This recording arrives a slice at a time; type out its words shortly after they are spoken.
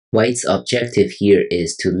White's objective here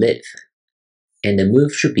is to live, and the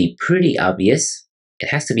move should be pretty obvious. It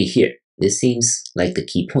has to be here. This seems like the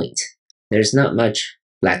key point. There's not much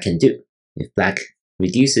black can do. If black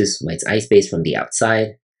reduces white's eye space from the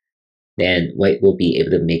outside, then white will be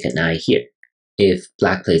able to make an eye here. If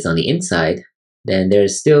black plays on the inside, then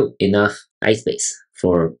there's still enough eye space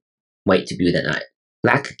for white to build an eye.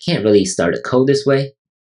 Black can't really start a code this way.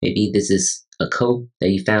 Maybe this is a code that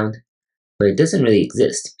he found, but it doesn't really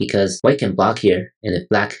exist because white can block here, and if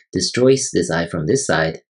black destroys this eye from this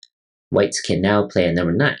side, white can now play a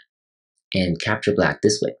number 9 and capture black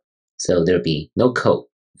this way. So there'll be no code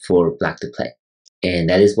for black to play. And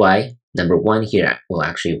that is why number 1 here will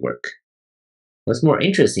actually work. What's more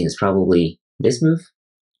interesting is probably this move.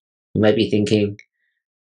 You might be thinking,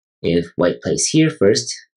 if white plays here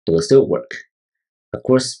first, it will still work. Of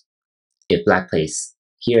course, if black plays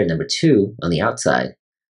here at number 2 on the outside,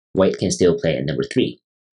 white can still play at number 3.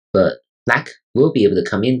 But black will be able to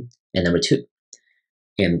come in at number 2.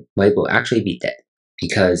 And white will actually be dead.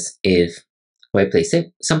 Because if white plays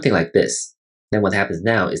something like this, then what happens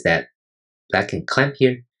now is that black can clamp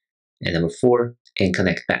here at number 4 and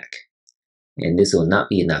connect back. And this will not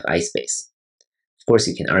be enough eye space. Of course,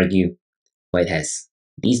 you can argue white has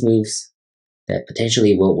these moves that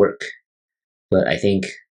potentially will work. But I think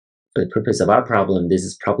for the purpose of our problem, this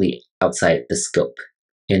is probably outside the scope.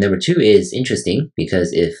 And number 2 is interesting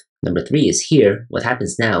because if number 3 is here, what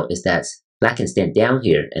happens now is that black can stand down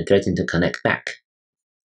here and threaten to connect back.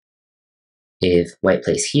 If white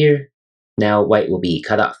plays here, now white will be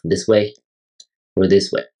cut off this way or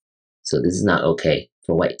this way. So this is not okay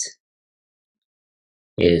for white.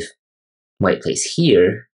 If white plays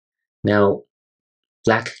here, now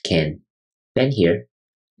black can bend here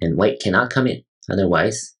and white cannot come in.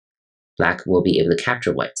 Otherwise, black will be able to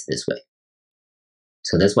capture white this way.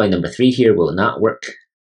 So that's why number 3 here will not work.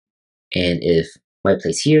 And if white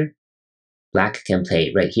plays here, black can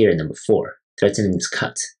play right here at number 4, threatening this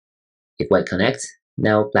cut. If white connects,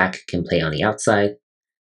 now black can play on the outside.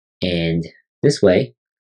 And this way,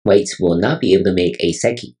 white will not be able to make a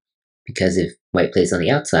seki. Because if white plays on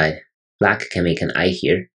the outside, black can make an eye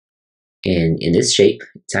here. And in this shape,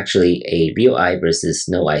 it's actually a real eye versus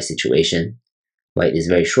no eye situation. White is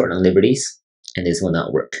very short on liberties, and this will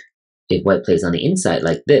not work. If white plays on the inside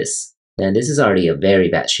like this, then this is already a very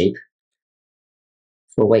bad shape.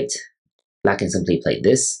 For white, black can simply play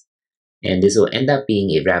this, and this will end up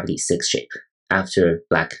being a gravity 6 shape after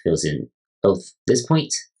black fills in both this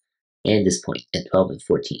point and this point at 12 and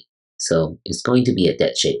 14. So it's going to be a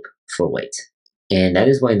dead shape for white. And that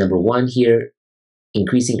is why number 1 here,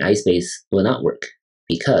 increasing eye space, will not work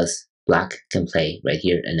because black can play right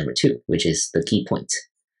here at number 2, which is the key point.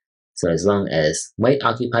 So as long as white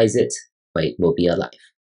occupies it, white will be alive.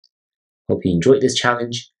 Hope you enjoyed this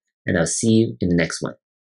challenge, and I'll see you in the next one.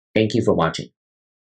 Thank you for watching.